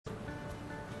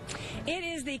It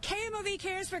is the KMOV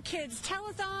Cares for Kids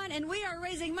Telethon, and we are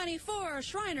raising money for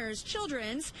Shriners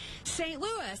Children's St.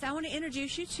 Louis. I want to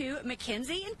introduce you to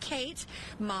Mackenzie and Kate,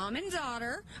 mom and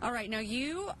daughter. All right, now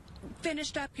you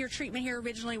finished up your treatment here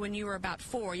originally when you were about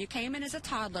 4. You came in as a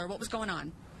toddler. What was going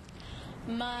on?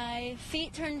 My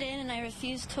feet turned in and I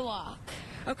refused to walk.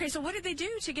 Okay, so what did they do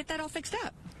to get that all fixed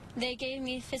up? They gave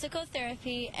me physical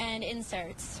therapy and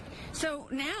inserts. So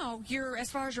now you're, as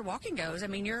far as your walking goes, I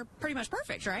mean, you're pretty much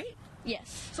perfect, right?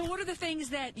 Yes. So what are the things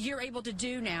that you're able to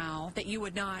do now that you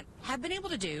would not have been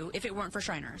able to do if it weren't for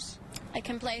Shriners? I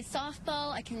can play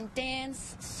softball, I can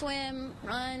dance, swim,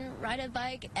 run, ride a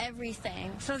bike,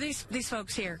 everything. So these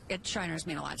folks here at Shriners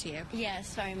mean a lot to you?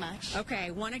 Yes, very much. Okay,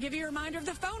 want to give you a reminder of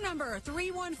the phone number,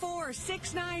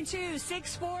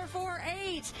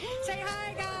 314-692-6448. Say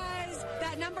hi, guys.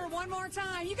 That number one more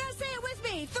time. You guys say it with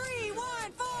me,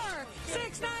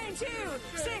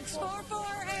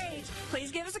 314-692-6448.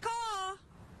 Please give us a call.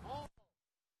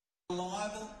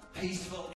 Reliable, peaceful.